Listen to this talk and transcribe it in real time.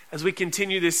as we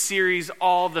continue this series,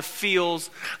 All the Feels,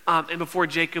 and before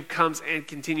Jacob comes and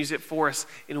continues it for us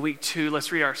in week 2,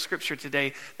 let's read our scripture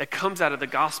today that comes out of the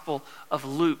Gospel of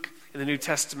Luke in the New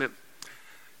Testament.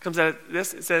 Comes out of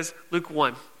this, it says, Luke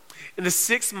 1. In the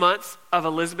 6th month of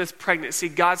Elizabeth's pregnancy,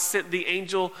 God sent the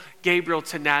angel Gabriel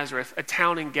to Nazareth, a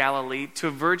town in Galilee, to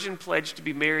a virgin pledged to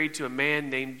be married to a man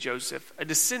named Joseph, a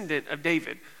descendant of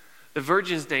David. The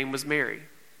virgin's name was Mary.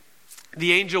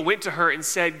 The angel went to her and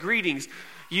said, "Greetings,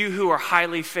 you who are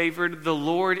highly favored, the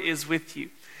Lord is with you."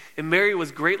 And Mary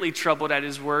was greatly troubled at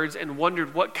his words and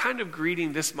wondered what kind of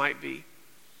greeting this might be.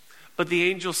 But the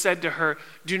angel said to her,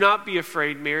 "Do not be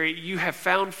afraid, Mary. You have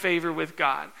found favor with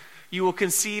God. You will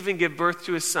conceive and give birth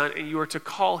to a son, and you are to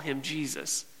call him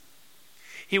Jesus.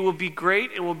 He will be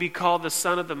great and will be called the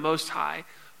Son of the Most High.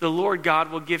 The Lord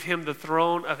God will give him the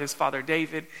throne of his father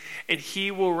David, and he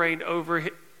will reign over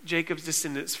Jacob's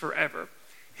descendants forever.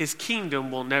 His kingdom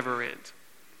will never end."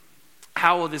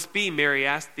 "How will this be?" Mary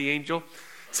asked the angel,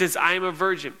 "since I am a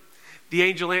virgin?" The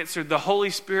angel answered, "The Holy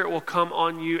Spirit will come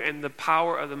on you, and the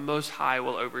power of the Most High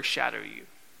will overshadow you.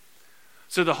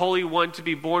 So the Holy One to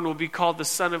be born will be called the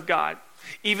Son of God.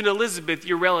 Even Elizabeth,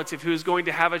 your relative, who is going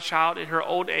to have a child in her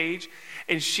old age,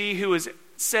 and she who is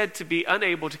said to be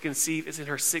unable to conceive is in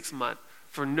her 6th month,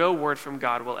 for no word from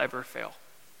God will ever fail."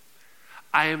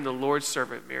 "I am the Lord's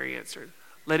servant," Mary answered.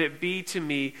 "Let it be to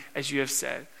me as you have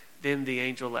said." Then the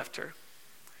angel left her.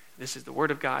 This is the word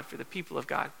of God for the people of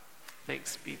God.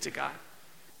 Thanks be to God.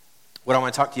 What I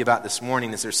want to talk to you about this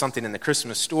morning is there's something in the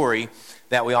Christmas story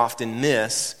that we often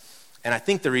miss. And I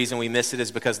think the reason we miss it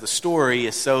is because the story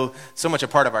is so much a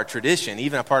part of our tradition,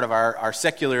 even a part of our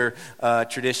secular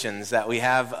traditions, that we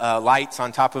have lights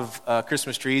on top of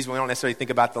Christmas trees. We don't necessarily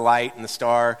think about the light and the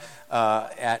star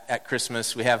at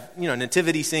Christmas. We have,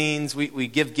 nativity scenes. We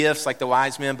give gifts like the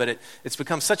wise men, but it's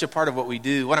become such a part of what we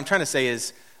do. What I'm trying to say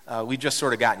is we've just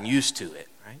sort of gotten used to it,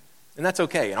 right? And that's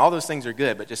okay. And all those things are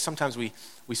good, but just sometimes we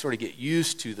sort of get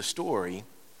used to the story.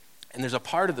 And there's a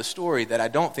part of the story that I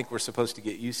don't think we're supposed to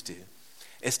get used to.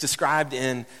 It's described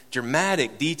in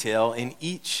dramatic detail in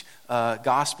each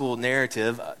gospel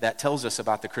narrative that tells us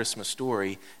about the Christmas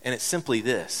story, and it's simply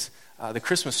this. The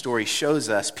Christmas story shows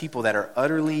us people that are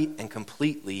utterly and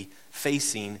completely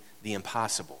facing the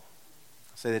impossible.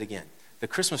 I'll say that again. The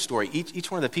Christmas story,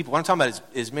 each one of the people, what I'm talking about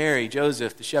is Mary,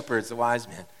 Joseph, the shepherds, the wise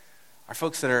men, are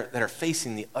folks that are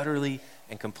facing the utterly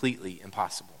and completely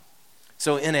impossible.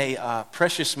 So in a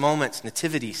Precious Moments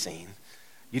nativity scene,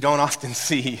 you don't often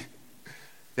see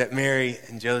that Mary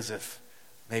and Joseph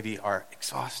maybe are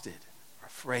exhausted, or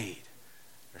afraid,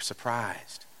 or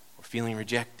surprised, or feeling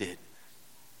rejected,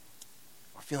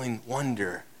 or feeling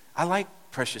wonder. I like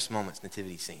Precious Moments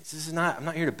nativity scenes. I'm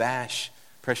not here to bash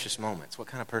Precious Moments. What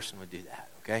kind of person would do that,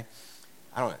 okay?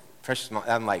 I don't know. Precious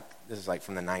Moments, this is like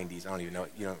from the 90s. I don't even know,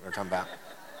 what we're talking about.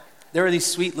 There are these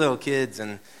sweet little kids,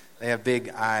 and they have big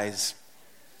eyes.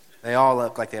 They all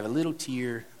look like they have a little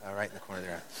tear right in the corner of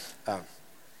their eye.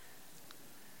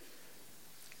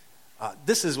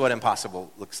 This is what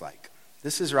impossible looks like.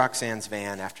 This is Roxanne's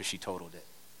van after she totaled it.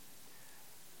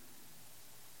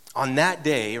 On that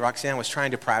day, Roxanne was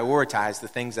trying to prioritize the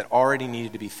things that already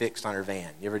needed to be fixed on her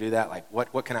van. You ever do that? Like,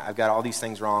 what can I've got all these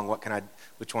things wrong.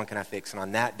 Which one can I fix? And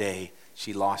on that day,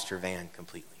 she lost her van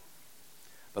completely.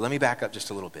 But let me back up just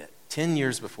a little bit. 10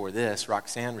 years before this,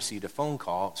 Roxanne received a phone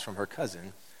call from her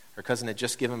cousin. Her cousin had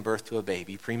just given birth to a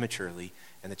baby prematurely,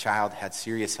 and the child had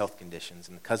serious health conditions.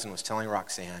 And the cousin was telling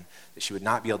Roxanne that she would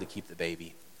not be able to keep the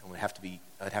baby and would have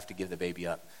to give the baby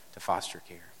up to foster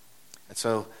care. And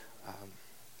so,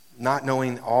 not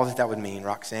knowing all that would mean,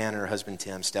 Roxanne and her husband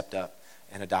Tim stepped up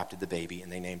and adopted the baby,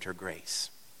 and they named her Grace.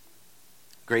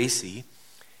 Gracie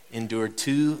endured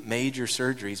 2 major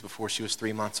surgeries before she was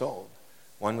 3 months old.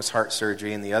 One was heart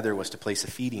surgery, and the other was to place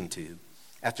a feeding tube.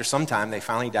 After some time, they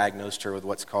finally diagnosed her with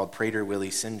what's called Prader-Willi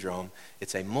syndrome.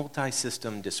 It's a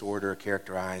multi-system disorder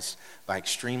characterized by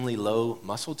extremely low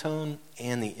muscle tone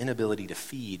and the inability to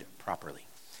feed properly.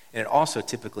 And it also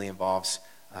typically involves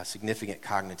significant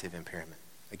cognitive impairment.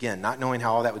 Again, not knowing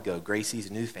how all that would go, Gracie's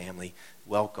new family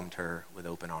welcomed her with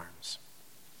open arms.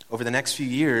 Over the next few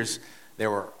years,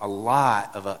 there were a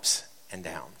lot of ups and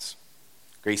downs.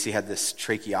 Gracie had this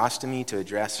tracheostomy to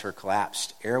address her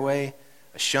collapsed airway,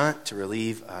 a shunt to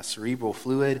relieve cerebral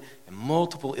fluid, and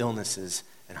multiple illnesses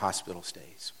and hospital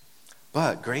stays.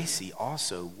 But Gracie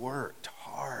also worked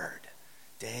hard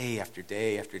day after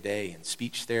day after day in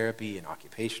speech therapy and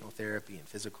occupational therapy and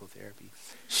physical therapy.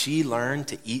 She learned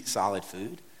to eat solid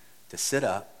food, to sit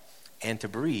up, and to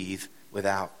breathe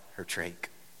without her trach.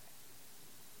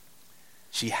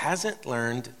 She hasn't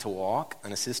learned to walk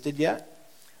unassisted yet,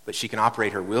 but but she can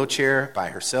operate her wheelchair by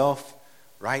herself,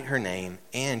 write her name,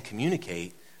 and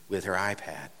communicate with her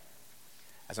iPad.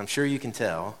 As I'm sure you can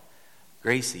tell,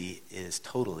 Gracie is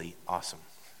totally awesome.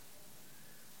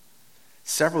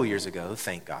 Several years ago,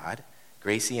 thank God,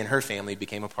 Gracie and her family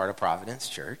became a part of Providence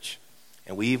Church,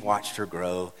 and we've watched her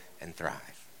grow and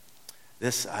thrive.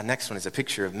 This next one is a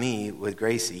picture of me with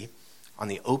Gracie on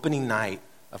the opening night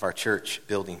of our church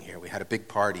building here. We had a big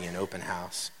party, an open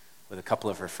house, with a couple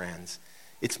of her friends.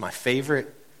 It's my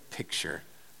favorite picture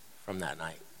from that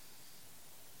night.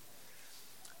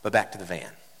 But back to the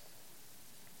van.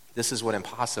 This is what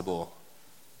impossible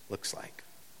looks like.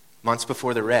 Months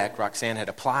before the wreck, Roxanne had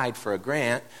applied for a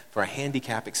grant for a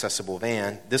handicap-accessible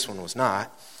van. This one was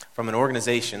not, from an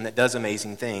organization that does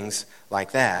amazing things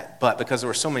like that. But because there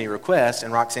were so many requests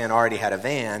and Roxanne already had a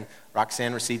van,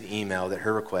 Roxanne received the email that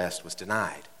her request was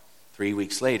denied. 3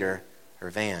 weeks later, her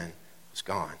van was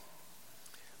gone.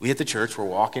 We at the church were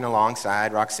walking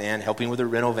alongside Roxanne, helping with her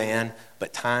rental van,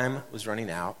 but time was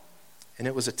running out, and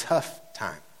it was a tough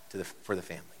time for the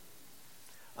family.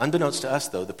 Unbeknownst to us,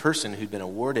 though, the person who'd been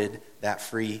awarded that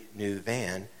free new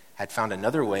van had found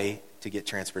another way to get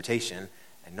transportation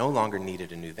and no longer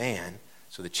needed a new van,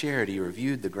 so the charity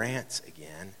reviewed the grants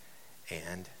again,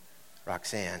 and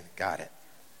Roxanne got it.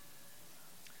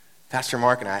 Pastor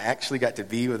Mark and I actually got to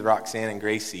be with Roxanne and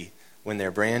Gracie when their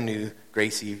brand new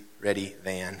Gracie Ready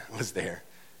van was there.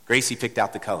 Gracie picked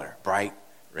out the color, bright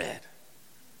red.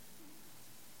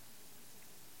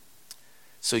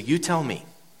 So you tell me,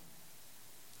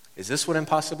 is this what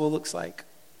impossible looks like?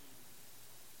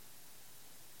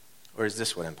 Or is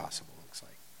this what impossible looks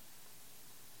like?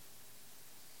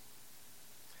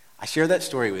 I share that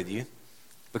story with you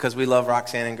because we love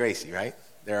Roxanne and Gracie, right?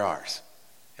 They're ours.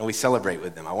 And we celebrate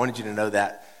with them. I wanted you to know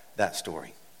that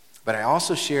story. But I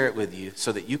also share it with you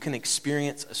so that you can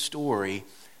experience a story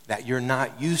that you're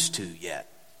not used to yet.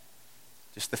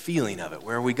 Just the feeling of it.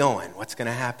 Where are we going? What's going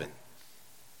to happen?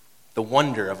 The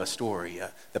wonder of a story,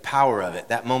 the power of it,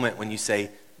 that moment when you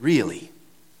say, really?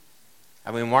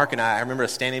 I mean, Mark and I remember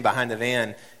us standing behind the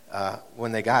van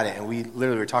when they got it, and we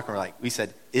literally were talking, we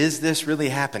said, is this really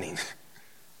happening?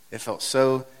 It felt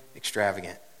so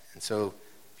extravagant and so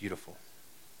beautiful.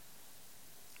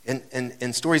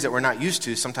 In stories that we're not used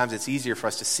to, sometimes it's easier for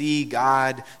us to see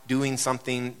God doing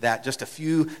something that just a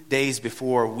few days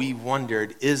before we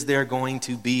wondered, is there going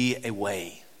to be a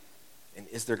way? And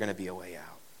is there going to be a way out?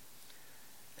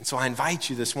 And so I invite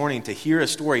you this morning to hear a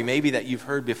story maybe that you've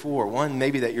heard before, one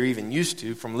maybe that you're even used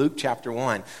to from Luke chapter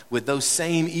 1, with those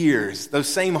same ears, those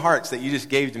same hearts that you just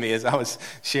gave to me as I was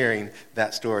sharing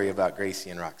that story about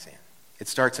Gracie and Roxanne. It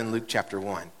starts in Luke chapter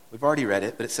 1. We've already read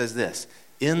it, but it says this: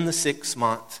 in the 6th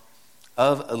month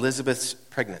of Elizabeth's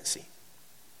pregnancy.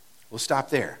 We'll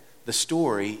stop there. The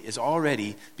story is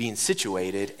already being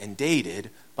situated and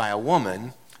dated by a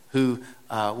woman who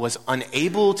was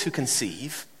unable to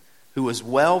conceive, who was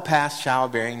well past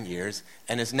childbearing years,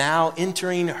 and is now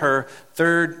entering her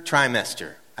 3rd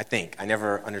trimester, I think. I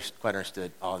never quite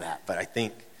understood all that, but I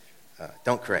think,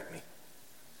 don't correct me.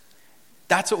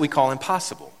 That's what we call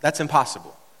impossible. That's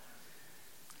impossible.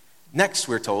 Next,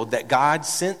 we're told that God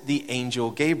sent the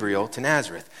angel Gabriel to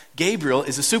Nazareth. Gabriel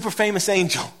is a super famous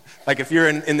angel. Like if you're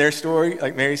in their story,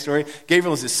 like Mary's story,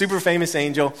 Gabriel is a super famous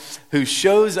angel who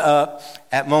shows up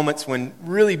at moments when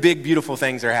really big, beautiful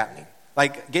things are happening.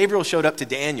 Like Gabriel showed up to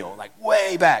Daniel, like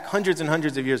way back, hundreds and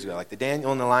hundreds of years ago, like the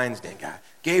Daniel and the lion's den guy.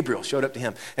 Gabriel showed up to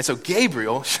him. And so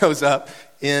Gabriel shows up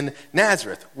in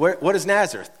Nazareth. What is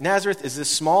Nazareth? Nazareth is this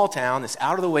small town, this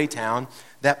out-of-the-way town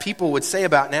that people would say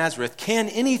about Nazareth, can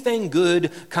anything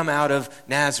good come out of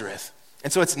Nazareth?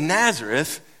 And so it's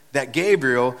Nazareth that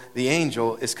Gabriel, the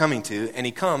angel, is coming to, and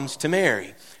he comes to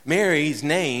Mary. Mary's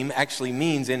name actually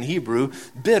means in Hebrew,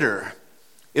 bitter.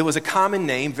 It was a common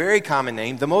name, very common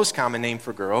name, the most common name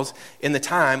for girls in the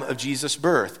time of Jesus'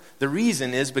 birth. The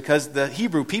reason is because the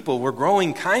Hebrew people were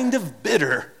growing kind of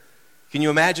bitter. Can you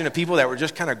imagine a people that were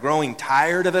just kind of growing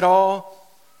tired of it all,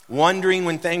 wondering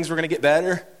when things were going to get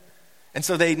better? And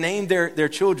so they named their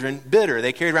children bitter.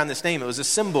 They carried around this name. It was a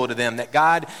symbol to them that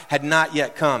God had not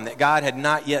yet come, that God had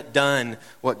not yet done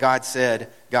what God said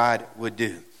God would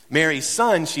do. Mary's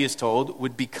son, she is told,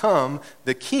 would become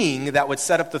the king that would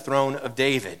set up the throne of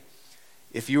David.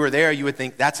 If you were there, you would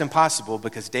think that's impossible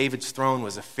because David's throne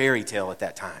was a fairy tale at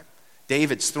that time.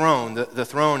 David's throne, the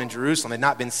throne in Jerusalem, had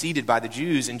not been seated by the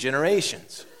Jews in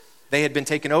generations. They had been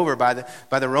taken over by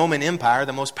the Roman Empire,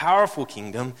 the most powerful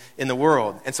kingdom in the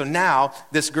world. And so now,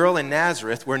 this girl in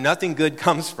Nazareth, where nothing good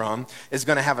comes from, is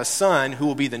going to have a son who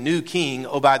will be the new king.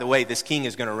 Oh, by the way, this king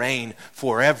is going to reign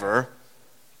forever.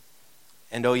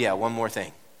 And oh yeah, one more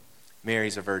thing.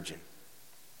 Mary's a virgin.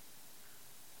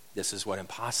 This is what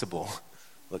impossible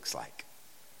looks like.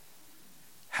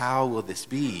 How will this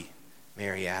be?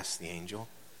 Mary asked the angel,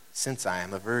 since I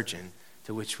am a virgin,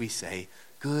 to which we say,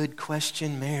 good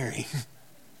question, Mary.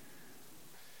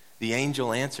 The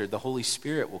angel answered, the Holy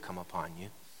Spirit will come upon you,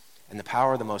 and the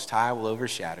power of the Most High will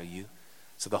overshadow you.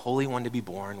 So the Holy One to be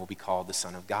born will be called the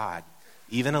Son of God.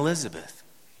 Even Elizabeth,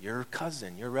 your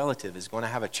cousin, your relative, is going to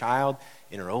have a child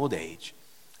in her old age.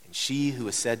 And she who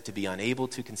is said to be unable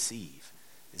to conceive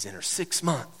is in her 6th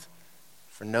month,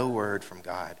 for no word from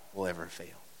God will ever fail.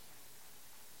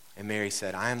 And Mary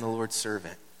said, I am the Lord's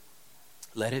servant.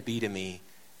 Let it be to me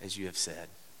as you have said.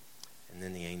 And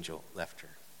then the angel left her.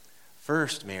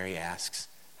 First, Mary asks,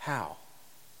 how?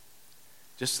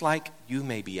 Just like you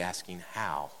may be asking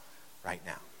how right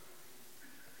now.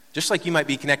 Just like you might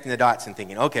be connecting the dots and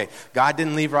thinking, okay, God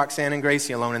didn't leave Roxanne and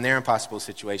Gracie alone in their impossible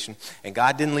situation, and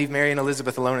God didn't leave Mary and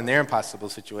Elizabeth alone in their impossible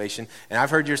situation. And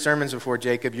I've heard your sermons before,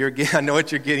 Jacob. I know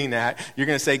what you're getting at. You're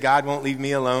going to say, God won't leave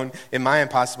me alone in my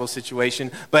impossible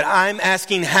situation. But I'm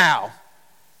asking how.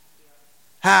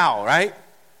 How, right?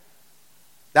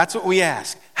 That's what we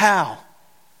ask. How?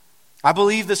 I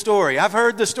believe the story. I've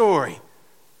heard the story.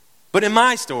 But in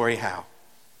my story, how?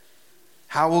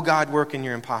 How will God work in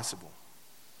your impossible?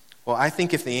 Well, I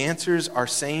think if the answers are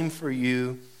same for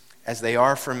you as they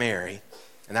are for Mary,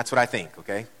 and that's what I think,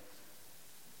 okay?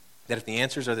 That if the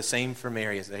answers are the same for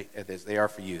Mary as they are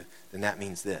for you, then that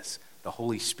means this: the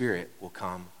Holy Spirit will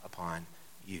come upon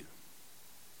you.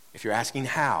 If you're asking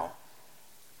how,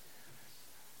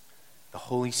 the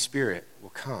Holy Spirit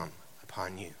will come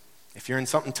upon you. If you're in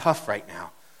something tough right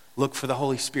now, look for the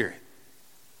Holy Spirit.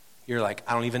 You're like,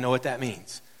 I don't even know what that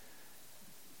means.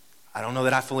 I don't know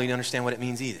that I fully understand what it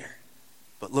means either,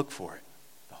 but look for it.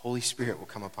 The Holy Spirit will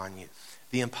come upon you.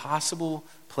 The impossible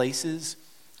places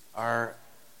are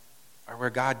where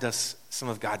God does some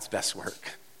of God's best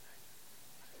work.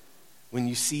 When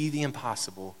you see the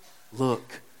impossible,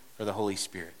 look for the Holy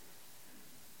Spirit.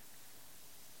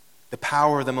 The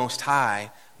power of the Most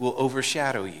High will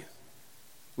overshadow you.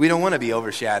 We don't want to be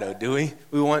overshadowed, do we?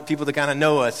 We want people to kind of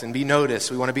know us and be noticed.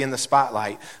 We want to be in the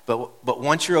spotlight. But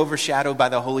once you're overshadowed by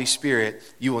the Holy Spirit,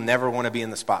 you will never want to be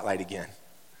in the spotlight again.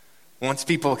 Once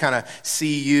people kind of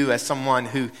see you as someone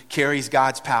who carries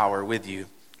God's power with you,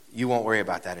 you won't worry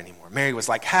about that anymore. Mary was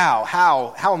like,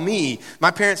 how me?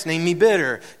 My parents named me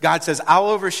bitter. God says, I'll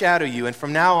overshadow you. And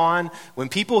from now on, when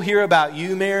people hear about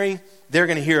you, Mary, they're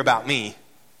going to hear about me.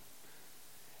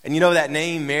 And you know that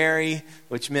name, Mary,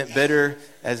 which meant bitter,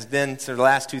 has been, for the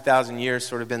last 2,000 years,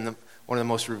 sort of been one of the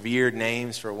most revered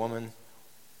names for a woman.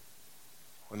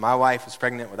 When my wife was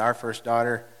pregnant with our first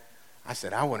daughter, I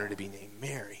said, I want her to be named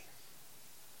Mary.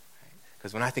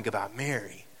 Because when I think about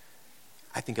Mary,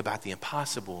 I think about the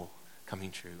impossible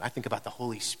coming true. I think about the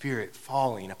Holy Spirit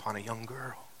falling upon a young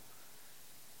girl.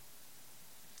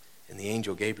 And the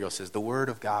angel Gabriel says, the word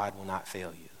of God will not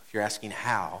fail you. If you're asking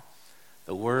how,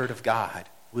 the word of God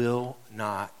will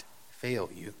not fail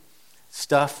you.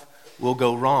 Stuff will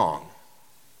go wrong.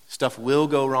 Stuff will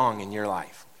go wrong in your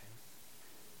life. Okay?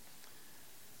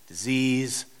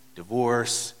 Disease,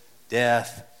 divorce,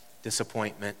 death,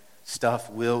 disappointment. Stuff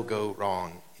will go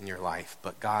wrong in your life,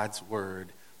 but God's word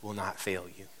will not fail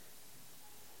you.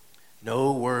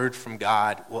 No word from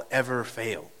God will ever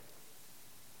fail.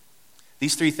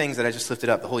 These three things that I just lifted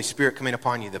up, the Holy Spirit coming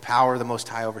upon you, the power of the Most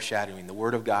High overshadowing, the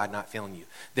Word of God not failing you,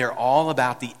 they're all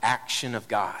about the action of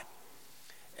God.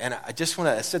 And I just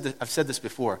want to, I've said this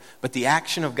before, but the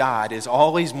action of God is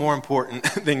always more important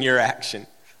than your action.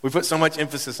 We put so much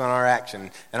emphasis on our action,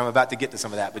 and I'm about to get to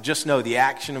some of that, but just know the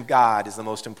action of God is the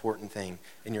most important thing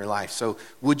in your life. So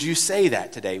would you say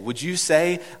that today? Would you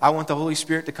say, I want the Holy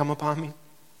Spirit to come upon me?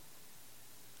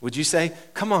 Would you say,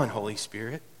 come on, Holy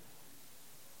Spirit?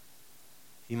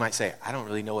 You might say, I don't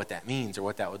really know what that means or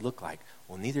what that would look like.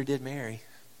 Well, neither did Mary.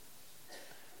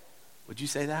 Would you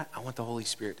say that? I want the Holy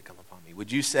Spirit to come upon me.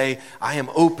 Would you say, I am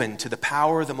open to the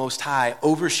power of the Most High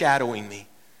overshadowing me,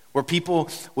 where people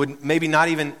would maybe not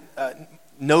even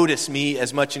notice me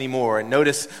as much anymore and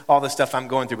notice all the stuff I'm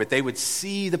going through, but they would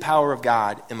see the power of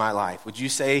God in my life? Would you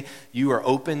say you are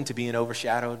open to being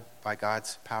overshadowed by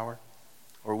God's power?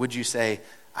 Or would you say,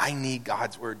 I need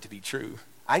God's word to be true?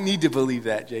 I need to believe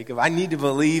that, Jacob. I need to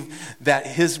believe that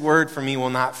his word for me will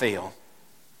not fail.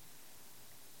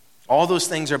 All those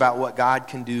things are about what God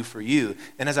can do for you.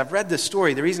 And as I've read this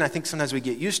story, the reason I think sometimes we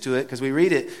get used to it, because we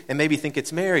read it and maybe think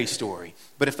it's Mary's story.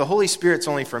 But if the Holy Spirit's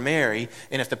only for Mary,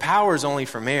 and if the power is only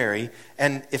for Mary,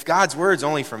 and if God's word's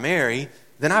only for Mary,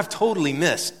 then I've totally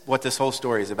missed what this whole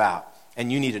story is about.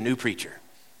 And you need a new preacher.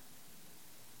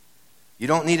 You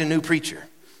don't need a new preacher.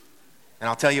 And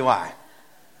I'll tell you why.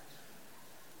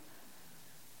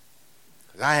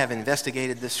 I have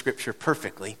investigated this scripture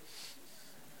perfectly.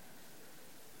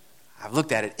 I've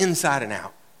looked at it inside and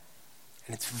out.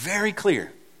 And it's very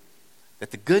clear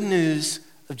that the good news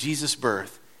of Jesus'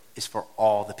 birth is for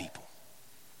all the people.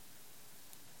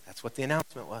 That's what the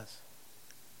announcement was.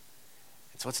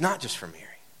 And so it's not just for Mary.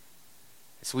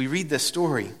 And so we read this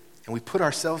story and we put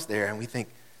ourselves there and we think,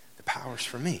 the power's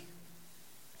for me.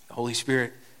 The Holy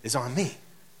Spirit is on me.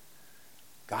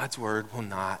 God's word will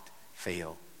not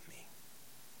fail me.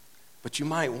 But you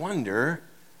might wonder,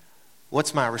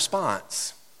 what's my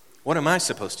response? What am I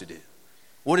supposed to do?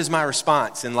 What is my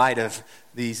response in light of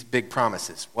these big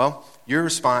promises? Well, your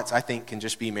response, I think, can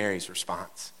just be Mary's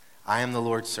response. I am the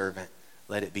Lord's servant.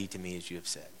 Let it be to me as you have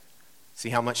said. See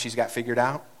how much she's got figured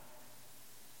out?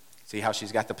 See how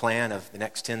she's got the plan of the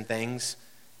next 10 things?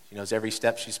 She knows every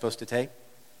step she's supposed to take?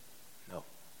 No.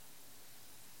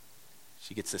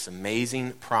 She gets this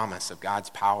amazing promise of God's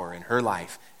power in her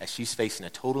life as she's facing a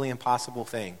totally impossible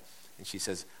thing. And she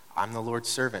says, I'm the Lord's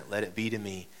servant. Let it be to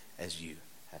me as you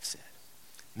have said.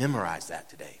 Memorize that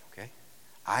today, okay?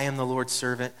 I am the Lord's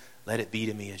servant. Let it be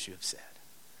to me as you have said.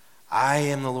 I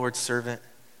am the Lord's servant.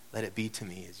 Let it be to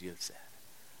me as you have said.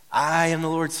 I am the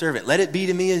Lord's servant. Let it be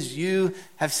to me as you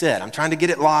have said. I'm trying to get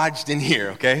it lodged in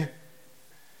here, okay?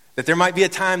 That there might be a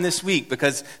time this week,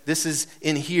 because this is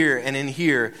in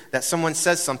here, that someone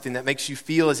says something that makes you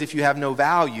feel as if you have no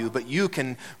value, but you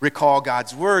can recall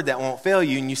God's word that won't fail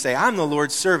you, and you say, I'm the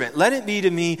Lord's servant. Let it be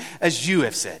to me as you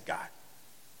have said, God.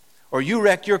 Or you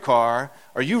wreck your car,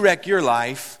 or you wreck your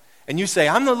life, and you say,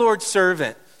 I'm the Lord's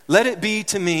servant. Let it be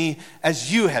to me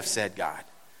as you have said, God.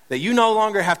 That you no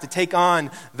longer have to take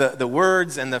on the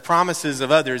words and the promises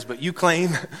of others, but you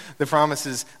claim the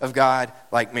promises of God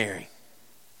like Mary.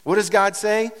 What does God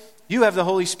say? You have the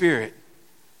Holy Spirit.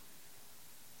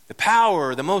 The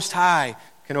power of the Most High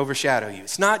can overshadow you.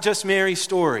 It's not just Mary's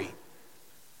story.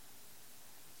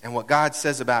 And what God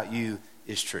says about you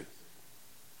is true.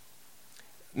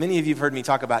 Many of you have heard me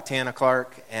talk about Tana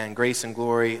Clark and Grace and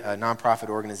Glory, a nonprofit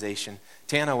organization.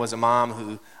 Tana was a mom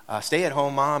who,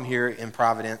 stay-at-home mom here in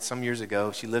Providence some years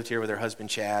ago. She lived here with her husband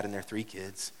Chad and their 3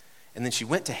 kids. And then she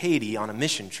went to Haiti on a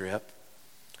mission trip,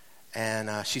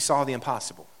 and she saw the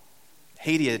impossible.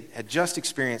 Haiti had just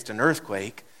experienced an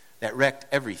earthquake that wrecked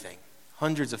everything.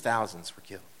 Hundreds of thousands were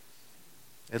killed.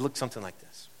 It looked something like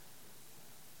this.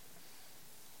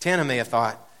 Tana may have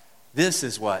thought, this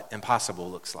is what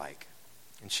impossible looks like.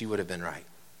 And she would have been right.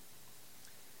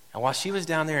 And while she was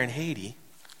down there in Haiti,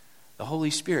 the Holy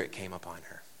Spirit came upon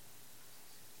her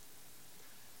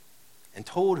and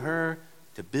told her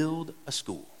to build a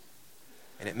school.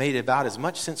 And it made about as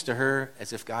much sense to her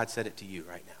as if God said it to you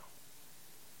right now.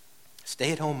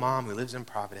 Stay-at-home mom who lives in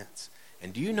Providence.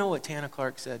 And do you know what Tana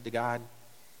Clark said to God?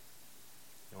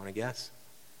 You want to guess?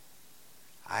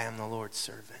 I am the Lord's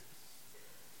servant.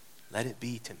 Let it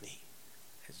be to me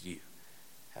as you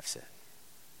have said.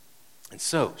 And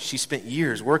so she spent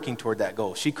years working toward that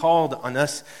goal. She called on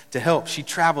us to help. She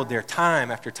traveled there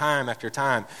time after time after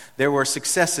time. There were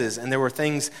successes and there were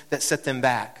things that set them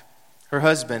back. Her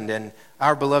husband and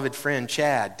our beloved friend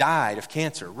Chad died of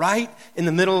cancer right in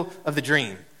the middle of the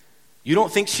dream. You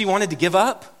don't think she wanted to give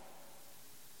up?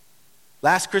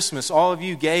 Last Christmas, all of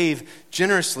you gave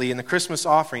generously in the Christmas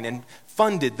offering and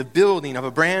funded the building of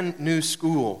a brand new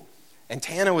school. And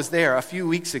Tana was there a few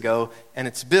weeks ago, and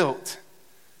it's built.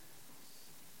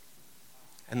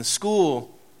 And the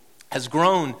school has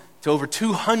grown to over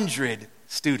 200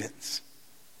 students.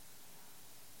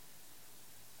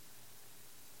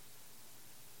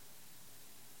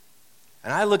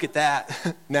 And I look at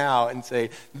that now and say,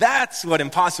 that's what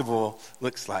impossible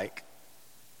looks like.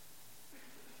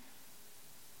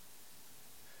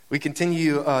 We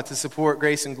continue to support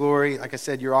Grace and Glory. Like I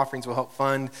said, your offerings will help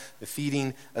fund the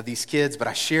feeding of these kids. But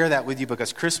I share that with you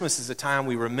because Christmas is a time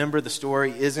we remember the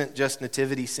story isn't just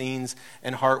nativity scenes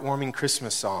and heartwarming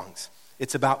Christmas songs.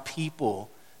 It's about people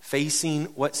facing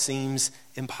what seems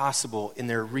impossible in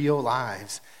their real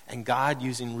lives. And God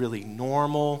using really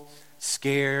normal,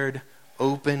 scared,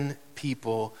 open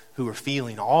people who are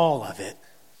feeling all of it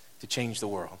to change the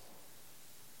world.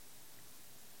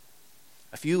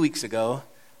 A few weeks ago,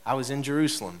 I was in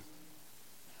Jerusalem.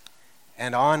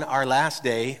 And on our last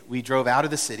day, we drove out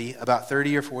of the city about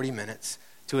 30 or 40 minutes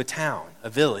to a town, a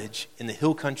village in the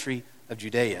hill country of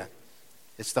Judea.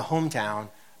 It's the hometown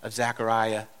of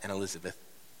Zechariah and Elizabeth.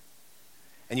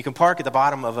 And you can park at the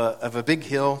bottom of a big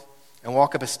hill and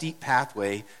walk up a steep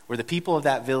pathway where the people of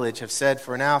that village have said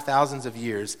for now thousands of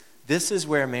years, this is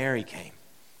where Mary came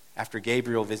after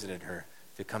Gabriel visited her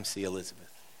to come see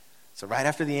Elizabeth. So right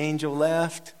after the angel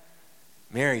left,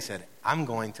 Mary said, I'm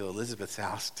going to Elizabeth's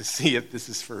house to see if this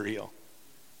is for real.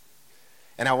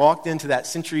 And I walked into that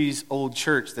centuries-old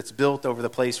church that's built over the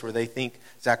place where they think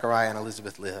Zechariah and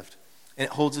Elizabeth lived. And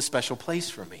it holds a special place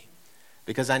for me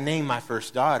because I named my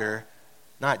first daughter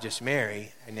not just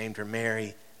Mary, I named her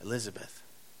Mary Elizabeth.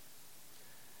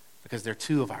 Because they're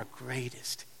two of our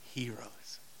greatest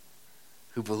heroes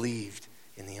who believed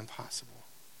in the impossible.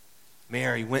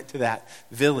 Mary went to that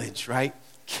village, right,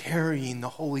 carrying the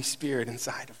Holy Spirit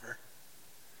inside of her.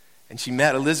 And she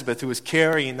met Elizabeth, who was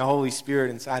carrying the Holy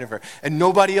Spirit inside of her. And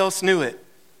nobody else knew it.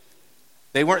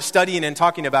 They weren't studying and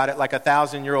talking about it like a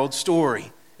 1,000-year-old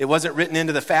story. It wasn't written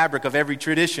into the fabric of every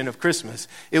tradition of Christmas.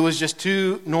 It was just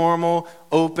two normal,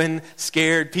 open,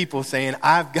 scared people saying,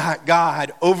 I've got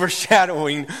God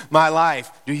overshadowing my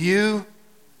life. Do you?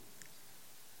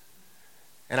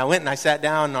 And I went and I sat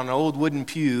down on an old wooden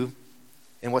pew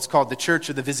in what's called the Church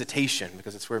of the Visitation,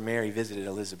 because it's where Mary visited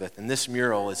Elizabeth. And this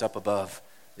mural is up above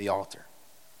the altar.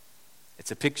 It's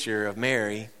a picture of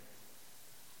Mary,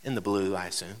 in the blue, I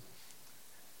assume,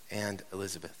 and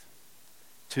Elizabeth.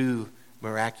 Two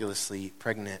miraculously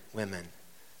pregnant women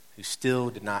who still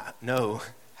did not know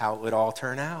how it would all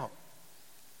turn out.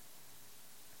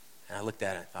 And I looked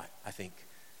at it and thought, I think,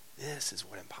 this is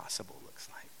what impossible looks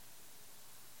like.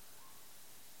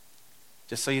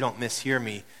 Just so you don't mishear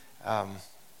me, I'm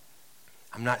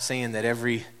not saying that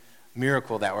every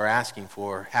miracle that we're asking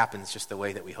for happens just the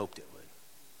way that we hoped it would.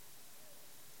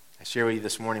 I share with you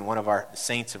this morning one of the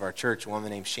saints of our church, a woman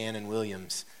named Shannon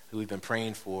Williams, who we've been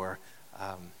praying for.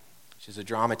 She's a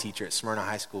drama teacher at Smyrna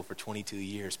High School for 22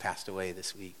 years, passed away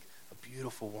this week. A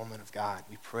beautiful woman of God.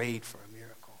 We prayed for a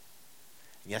miracle.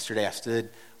 And yesterday I stood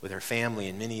with her family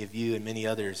and many of you and many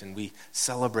others, and we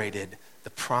celebrated the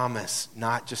promise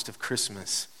not just of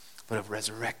Christmas, but of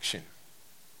resurrection.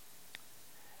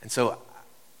 And so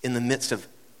in the midst of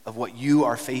what you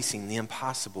are facing, the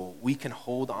impossible, we can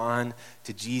hold on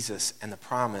to Jesus and the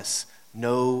promise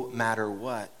no matter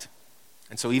what.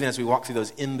 And so even as we walk through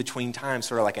those in-between times,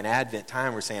 sort of like an Advent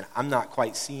time, we're saying, I'm not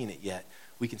quite seeing it yet.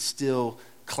 We can still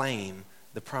claim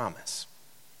the promise.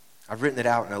 I've written it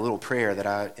out in a little prayer that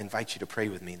I invite you to pray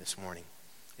with me this morning.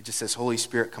 It just says, Holy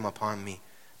Spirit, come upon me.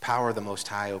 Power of the Most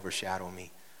High overshadow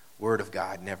me. Word of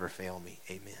God, never fail me.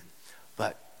 Amen.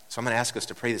 So I'm going to ask us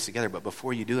to pray this together, but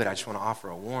before you do it, I just want to offer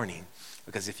a warning,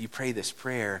 because if you pray this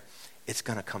prayer, it's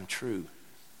going to come true.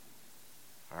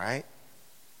 All right?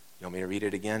 You want me to read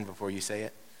it again before you say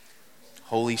it?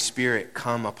 Holy Spirit,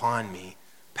 come upon me.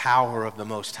 Power of the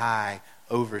Most High,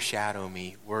 overshadow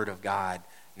me. Word of God,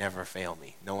 never fail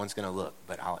me. No one's going to look,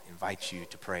 but I'll invite you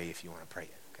to pray if you want to pray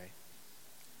it, okay?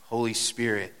 Holy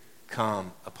Spirit,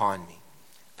 come upon me.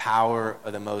 Power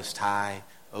of the Most High,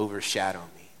 overshadow me.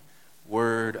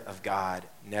 Word of God,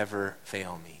 never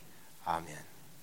fail me. Amen.